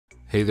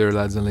Hey there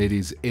lads and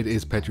ladies, it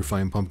is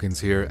Petrifying Pumpkins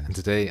here, and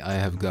today I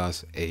have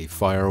got a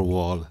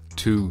Firewall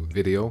 2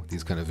 video.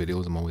 These kind of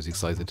videos I'm always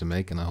excited to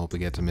make, and I hope I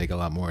get to make a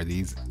lot more of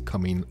these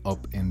coming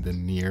up in the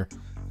near,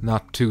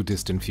 not too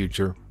distant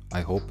future,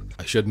 I hope.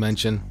 I should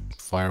mention,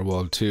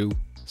 Firewall 2,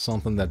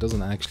 something that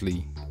doesn't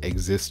actually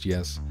exist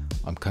yet.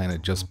 I'm kind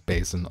of just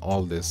basing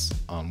all this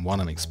on what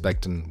I'm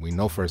expecting. We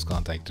know First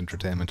Contact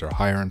Entertainment are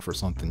hiring for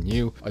something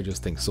new. I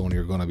just think Sony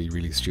are going to be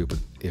really stupid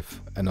if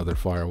another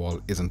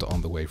Firewall isn't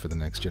on the way for the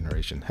next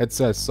generation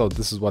headsets. So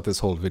this is what this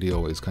whole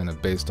video is kind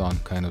of based on,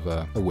 kind of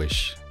a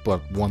wish,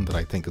 but one that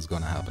I think is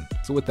going to happen.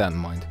 So with that in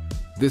mind,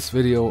 this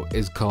video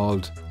is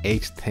called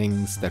 8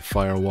 things that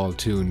Firewall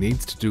 2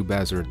 needs to do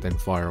better than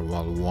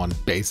Firewall 1.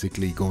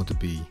 Basically going to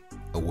be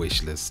a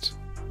wish list.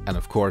 And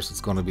of course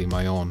it's going to be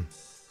my own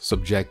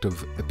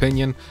subjective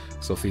opinion,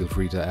 so feel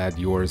free to add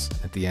yours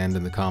at the end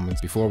in the comments.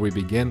 Before we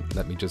begin,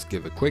 let me just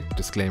give a quick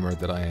disclaimer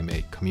that I am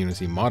a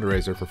community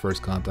moderator for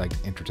First Contact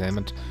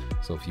Entertainment,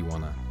 so if you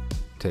want to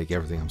take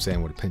everything I'm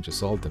saying with a pinch of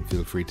salt, then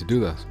feel free to do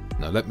that.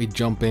 Now let me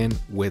jump in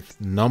with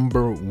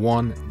number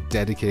 1,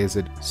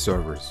 dedicated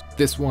servers.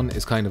 This one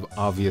is kind of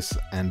obvious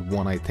and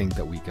one I think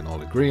that we can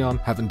all agree on.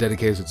 Having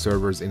dedicated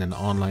servers in an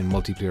online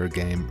multiplayer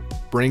game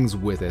brings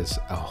with it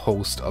a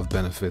host of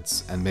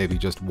benefits and maybe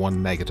just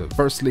one negative.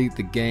 Firstly,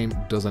 the game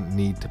doesn't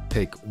need to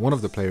pick one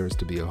of the players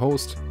to be a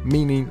host,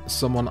 meaning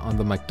someone on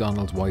the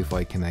McDonald's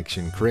Wi-Fi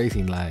connection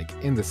creating lag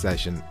in the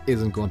session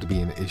isn't going to be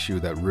an issue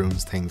that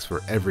ruins things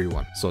for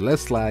everyone. So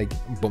less lag,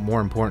 but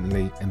more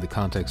importantly, in the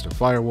context of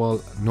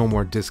Firewall, no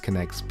more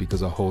disconnects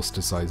because a host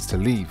decides to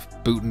leave,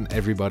 booting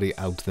everybody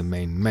out the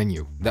main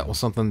menu. That was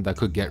something that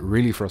could get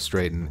really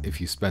frustrating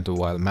if you spent a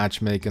while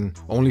matchmaking,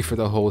 only for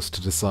the host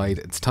to decide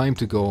it's time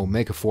to go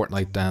make a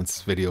Fortnite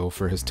dance video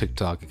for his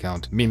TikTok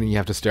account, meaning you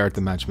have to start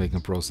the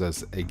matchmaking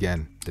process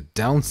again. The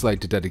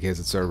downside to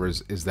dedicated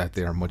servers is that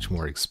they are much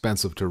more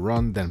expensive to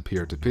run than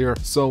peer-to-peer,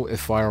 so if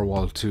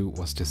Firewall 2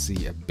 was to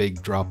see a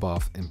big drop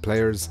off in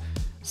players,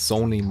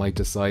 Sony might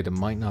decide it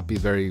might not be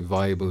very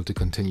viable to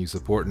continue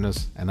supporting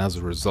it, and as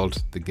a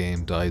result the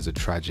game dies a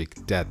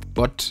tragic death.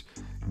 But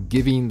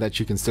given that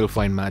you can still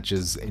find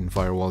matches in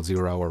Firewall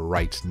 0 Hour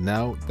right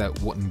now, that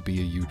wouldn't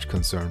be a huge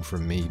concern for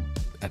me,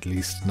 at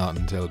least not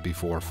until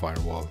before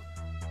Firewall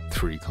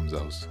 3 comes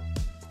out.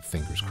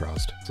 Fingers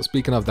crossed. So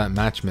speaking of that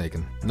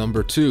matchmaking,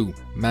 number 2,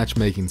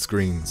 matchmaking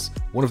screens.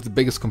 One of the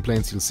biggest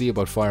complaints you'll see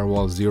about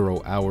Firewall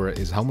 0 Hour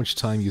is how much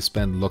time you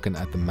spend looking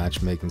at the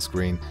matchmaking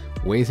screen,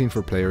 waiting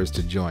for players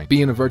to join.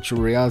 Being a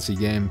virtual reality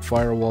game,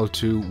 Firewall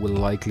 2 will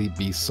likely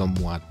be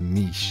somewhat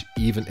niche.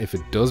 Even if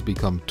it does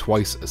become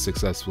twice as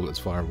successful as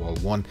Firewall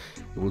 1,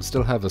 it will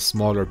still have a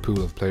smaller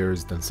pool of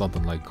players than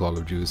something like Call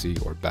of Duty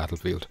or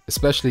Battlefield,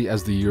 especially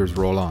as the years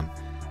roll on.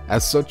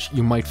 As such,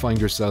 you might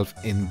find yourself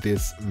in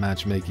this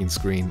matchmaking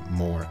screen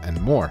more and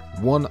more.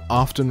 One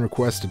often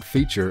requested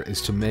feature is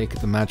to make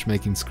the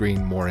matchmaking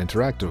screen more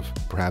interactive,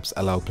 perhaps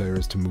allow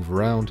players to move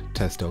around,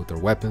 test out their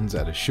weapons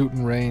at a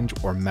shooting range,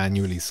 or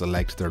manually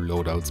select their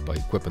loadouts by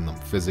equipping them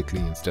physically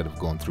instead of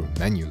going through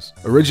menus.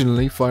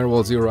 Originally,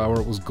 Firewall 0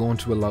 Hour was going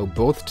to allow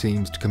both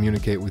teams to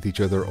communicate with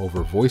each other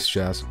over voice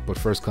chat, but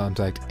First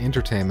Contact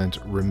Entertainment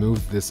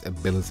removed this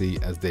ability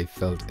as they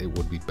felt it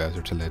would be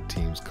better to let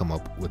teams come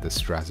up with a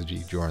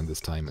strategy during this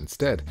time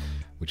instead,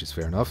 which is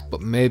fair enough,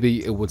 but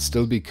maybe it would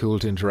still be cool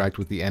to interact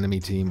with the enemy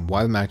team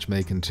while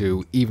matchmaking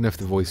too, even if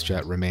the voice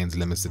chat remains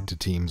limited to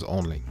teams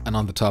only. And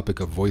on the topic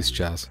of voice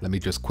chat, let me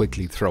just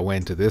quickly throw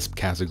into this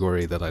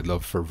category that I'd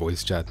love for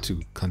voice chat to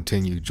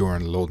continue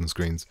during loading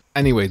screens.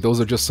 Anyway, those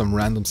are just some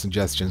random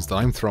suggestions that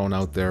I'm throwing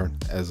out there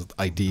as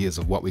ideas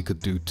of what we could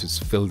do to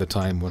fill the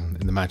time when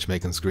in the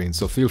matchmaking screen,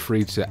 so feel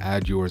free to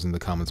add yours in the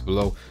comments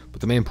below,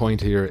 but the main point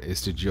here is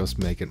to just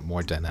make it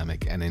more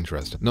dynamic and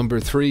interesting.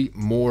 Number 3,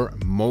 more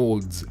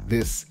modes.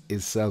 This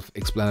is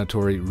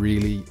self-explanatory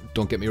really.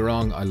 Don't get me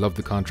wrong, I love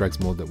the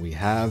contracts mode that we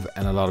have,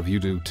 and a lot of you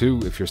do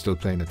too if you're still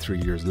playing it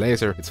 3 years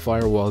later. It's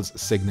Firewall's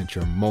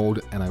signature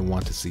mode and I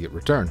want to see it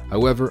return.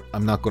 However,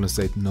 I'm not going to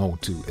say no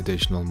to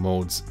additional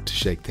modes to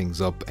shake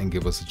things up and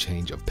give us a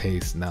change of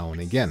pace now and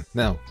again.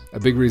 Now, a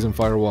big reason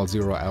Firewall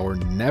 0 Hour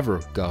never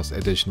got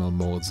additional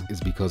modes is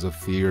because of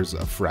fears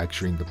of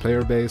fracturing the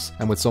player base,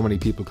 and with so many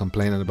people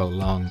complaining about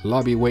long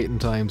lobby waiting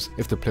times,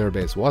 if the player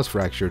base was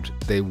fractured,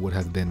 they would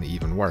have been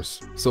even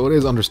worse. So it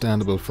is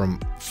understandable from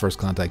First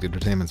Contact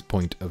Entertainment's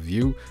point of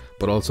view,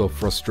 but also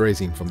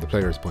frustrating from the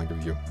player's point of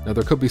view. Now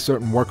there could be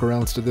certain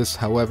workarounds to this,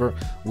 however,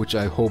 which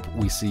I hope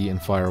we see in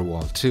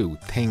Firewall 2.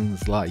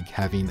 Things like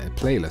having a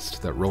playlist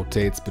that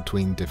rotates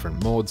between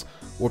different modes,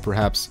 or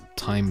perhaps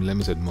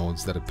time-limited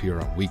modes that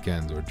appear on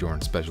weekends or during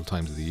special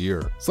times of the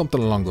year.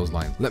 Something along those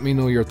lines. Let me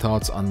know your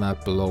thoughts on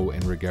that below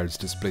in regards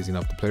to splitting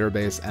up the player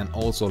base, and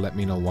also let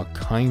me know what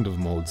kind of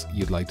modes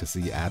you'd like to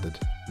see added.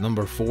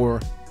 Number 4,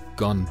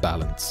 gun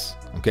balance.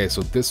 Okay,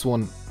 so this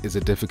one is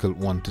a difficult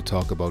one to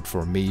talk about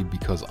for me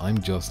because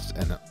I'm just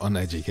an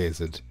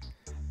uneducated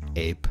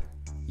ape,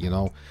 you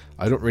know?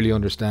 I don't really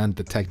understand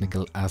the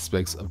technical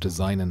aspects of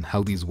designing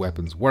how these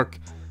weapons work,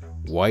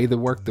 why they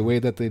work the way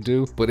that they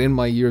do, but in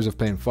my years of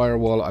playing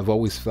Firewall, I've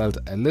always felt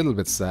a little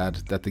bit sad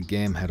that the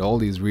game had all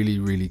these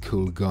really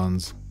cool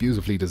guns,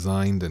 beautifully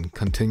designed, and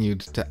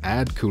continued to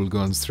add cool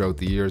guns throughout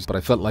the years, but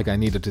I felt like I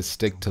needed to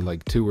stick to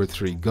like 2 or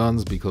 3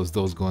 guns because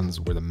those guns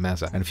were the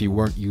meta, and if you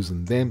weren't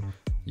using them,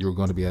 you were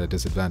going to be at a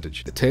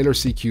disadvantage. The Taylor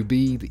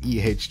CQB, the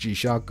EHG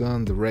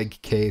shotgun, the Reg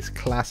Case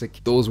Classic,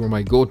 those were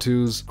my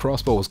go-tos.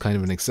 Crossbow was kind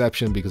of an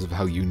exception because of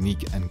how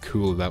unique and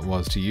cool that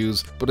was to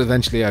use, but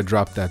eventually I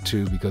dropped that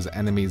too because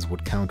enemies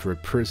would counter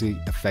it pretty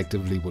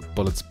effectively with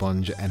bullet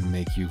sponge and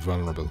make you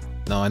vulnerable.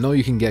 Now I know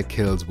you can get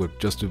kills with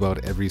just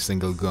about every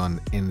single gun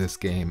in this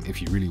game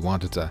if you really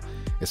wanted to.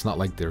 It's not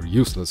like they're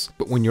useless,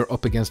 but when you're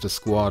up against a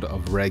squad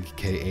of Reg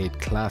K8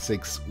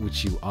 Classics,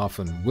 which you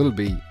often will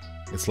be,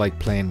 it's like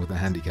playing with a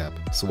handicap.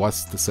 So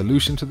what's the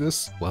solution to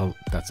this? Well,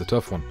 that's a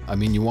tough one. I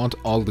mean, you want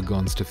all the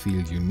guns to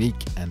feel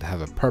unique and have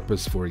a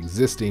purpose for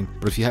existing,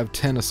 but if you have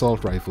 10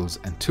 assault rifles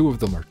and 2 of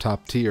them are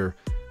top tier,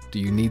 do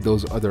you need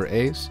those other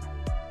 8?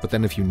 But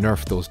then if you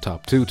nerf those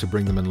top 2 to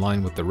bring them in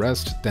line with the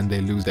rest, then they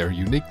lose their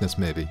uniqueness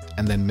maybe,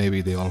 and then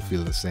maybe they all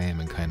feel the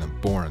same and kind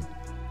of boring.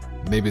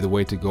 Maybe the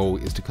way to go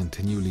is to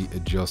continually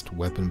adjust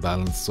weapon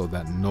balance so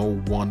that no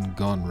one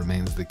gun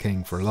remains the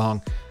king for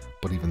long,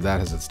 but even that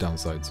has its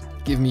downsides.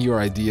 Give me your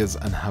ideas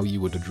on how you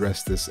would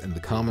address this in the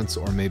comments,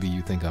 or maybe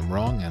you think I'm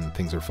wrong and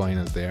things are fine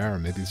as they are, or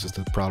maybe it's just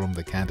a problem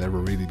that can't ever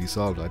really be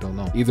solved, I don't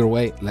know. Either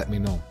way, let me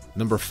know.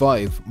 Number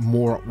 5,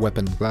 more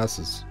weapon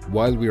classes.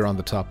 While we are on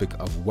the topic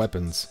of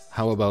weapons,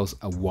 how about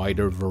a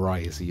wider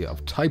variety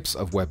of types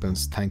of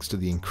weapons thanks to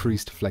the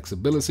increased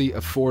flexibility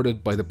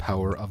afforded by the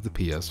power of the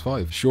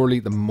PS5? Surely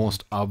the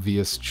most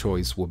obvious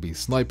choice would be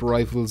sniper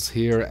rifles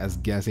here, as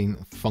getting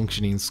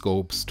functioning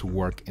scopes to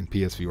work in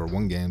PSVR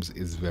 1 games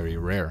is very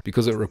rare,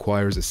 because it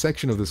requires a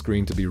section of the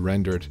screen to be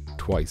rendered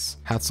twice.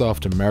 Hats off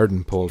to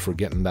Merdenpole for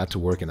getting that to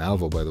work in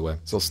Alvo, by the way.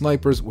 So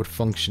snipers with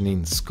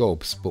functioning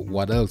scopes, but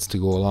what else to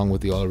go along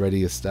with the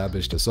already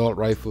established assault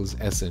rifles,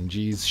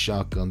 SMGs,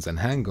 shotguns and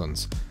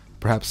handguns?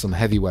 Perhaps some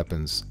heavy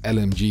weapons,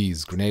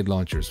 LMGs, grenade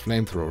launchers,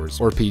 flamethrowers,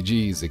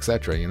 RPGs,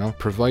 etc, you know?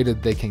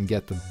 Provided they can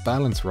get the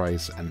balance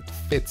right and it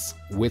fits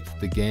with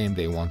the game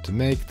they want to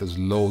make, there's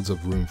loads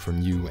of room for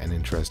new and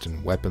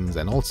interesting weapons,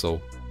 and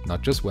also,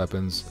 not just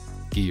weapons,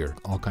 gear,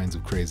 all kinds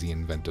of crazy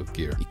inventive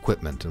gear,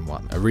 equipment and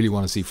whatnot. I really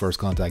want to see First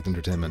Contact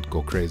Entertainment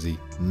go crazy,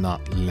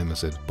 not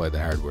limited by the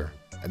hardware,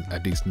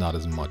 at least not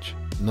as much.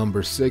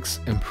 Number 6,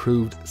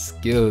 improved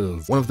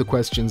skills. One of the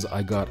questions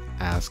I got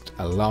asked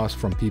a lot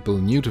from people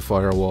new to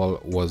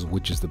Firewall was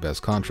which is the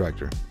best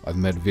contractor. I've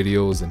made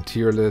videos and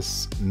tier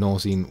lists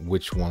noting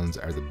which ones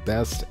are the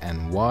best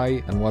and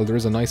why, and while there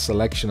is a nice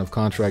selection of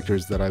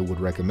contractors that I would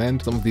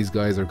recommend, some of these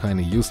guys are kind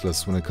of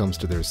useless when it comes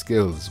to their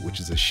skills, which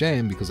is a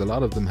shame because a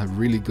lot of them have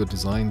really good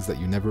designs that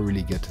you never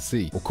really get to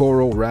see.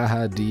 Okoro,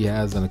 Raha,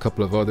 Diaz and a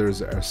couple of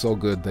others are so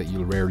good that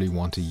you'll rarely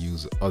want to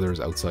use others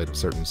outside of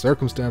certain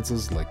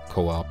circumstances like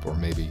co-op or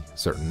maybe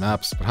certain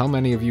maps. But how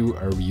many of you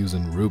are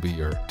using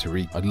Ruby or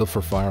Tariq? I'd love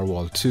for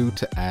Firewall 2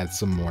 to add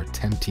some more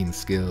tempting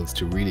skills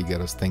to really get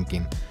us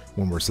thinking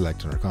when we're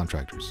selecting our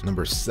contractors.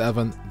 Number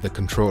 7, the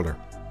controller.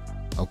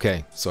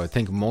 Okay, so I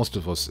think most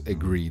of us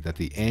agree that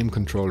the aim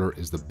controller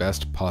is the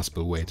best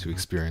possible way to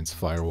experience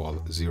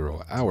Firewall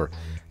 0 Hour.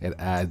 It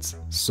adds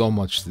so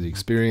much to the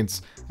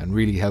experience and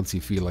really helps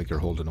you feel like you're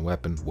holding a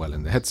weapon while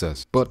in the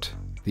headset. But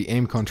the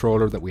aim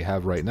controller that we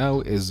have right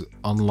now is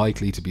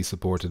unlikely to be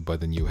supported by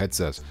the new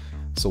headset,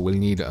 so we'll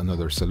need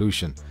another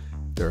solution.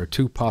 There are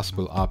 2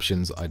 possible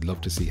options I'd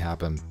love to see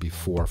happen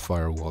before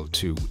Firewall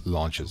 2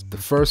 launches. The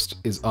first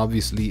is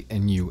obviously a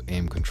new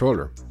aim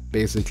controller,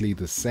 basically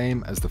the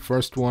same as the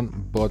first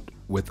one, but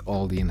with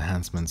all the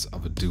enhancements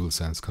of a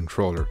DualSense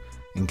controller,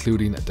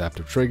 including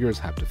adaptive triggers,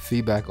 haptic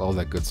feedback, all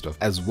that good stuff,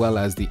 as well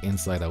as the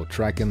inside-out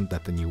tracking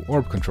that the new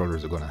orb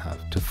controllers are going to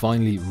have, to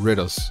finally rid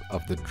us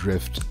of the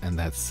drift and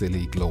that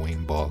silly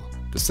glowing ball.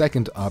 The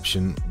second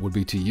option would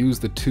be to use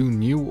the 2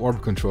 new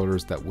orb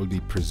controllers that will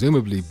be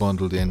presumably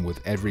bundled in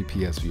with every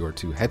PSVR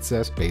 2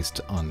 headset,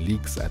 based on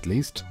leaks at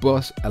least,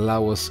 but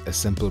allow us a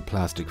simple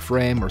plastic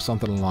frame or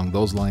something along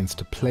those lines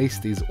to place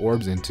these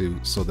orbs into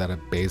so that it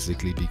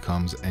basically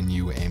becomes a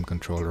new aim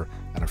controller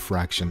at a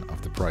fraction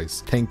of the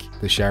price. Think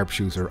the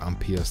sharpshooter on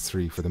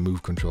PS3 for the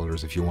Move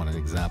controllers if you want an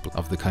example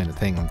of the kind of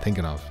thing I'm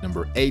thinking of.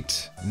 Number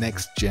 8,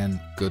 next gen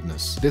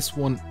goodness. This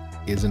one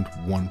isn't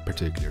one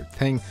particular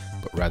thing,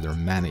 but rather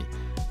many.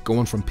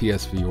 Going from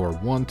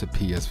PSVR 1 to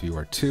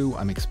PSVR 2,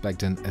 I'm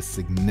expecting a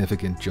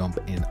significant jump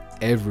in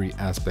every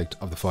aspect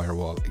of the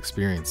Firewall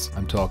experience.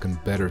 I'm talking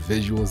better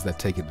visuals that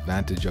take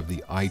advantage of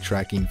the eye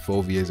tracking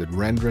foveated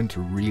rendering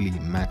to really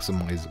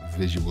maximize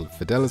visual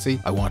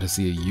fidelity. I want to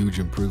see a huge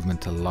improvement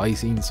to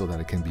lighting so that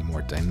it can be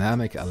more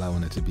dynamic,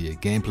 allowing it to be a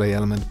gameplay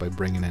element by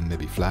bringing in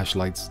maybe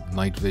flashlights,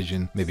 night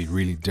vision, maybe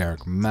really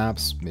dark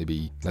maps,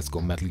 maybe let's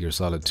go Metal Gear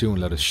Solid 2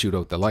 and let us shoot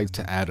out the lights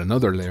to add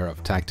another layer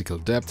of tactical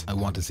depth. I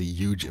want to see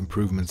huge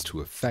improvements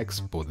to effects,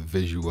 both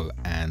visual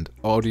and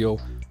audio.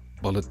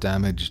 bullet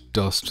damage,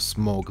 dust,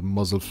 smoke,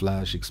 muzzle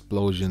flash,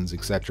 explosions,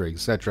 etc,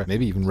 etc.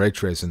 Maybe even ray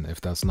tracing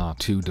if that's not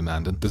too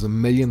demanding. There's a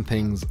million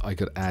things I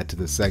could add to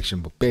this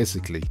section, but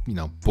basically, you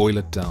know, boil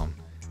it down.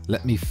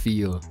 Let me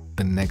feel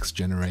the next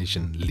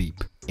generation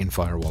leap in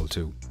Firewall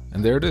 2.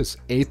 And there it is,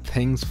 8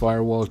 things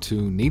Firewall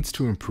 2 needs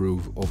to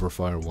improve over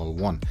Firewall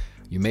 1.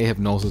 You may have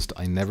noticed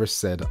I never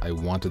said I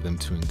wanted them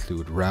to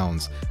include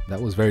rounds.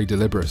 That was very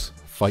deliberate.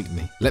 Fight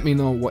me. Let me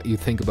know what you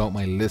think about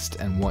my list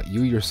and what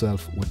you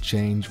yourself would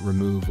change,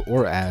 remove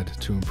or add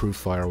to improve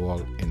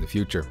Firewall in the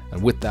future.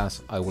 And with that,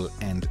 I will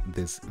end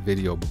this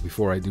video. But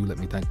before I do, let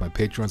me thank my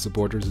Patreon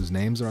supporters whose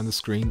names are on the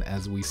screen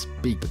as we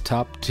speak. The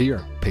top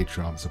tier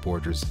Patreon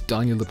supporters: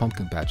 Daniel the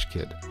Pumpkin Patch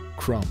Kid,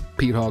 Crumb,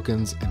 Pete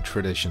Hawkins and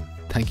Tradition.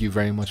 Thank you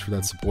very much for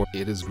that support.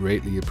 It is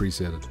greatly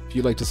appreciated. If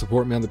you'd like to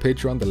support me on the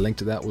Patreon, the link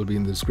to that will be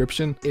in the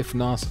description. If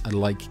not, a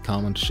like,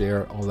 comment,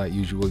 share, all that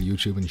usual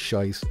YouTube and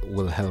shite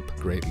will help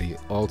greatly.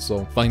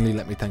 Also, finally,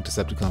 let me thank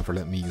Decepticon for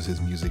letting me use his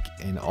music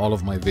in all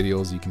of my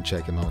videos. You can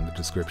check him out in the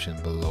description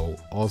below.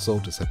 Also,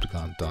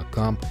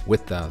 Decepticon.com.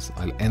 With that,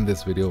 I'll end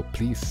this video.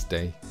 Please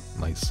stay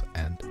nice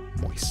and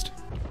moist.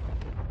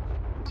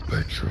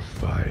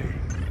 Petrifying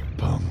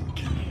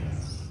pumpkin.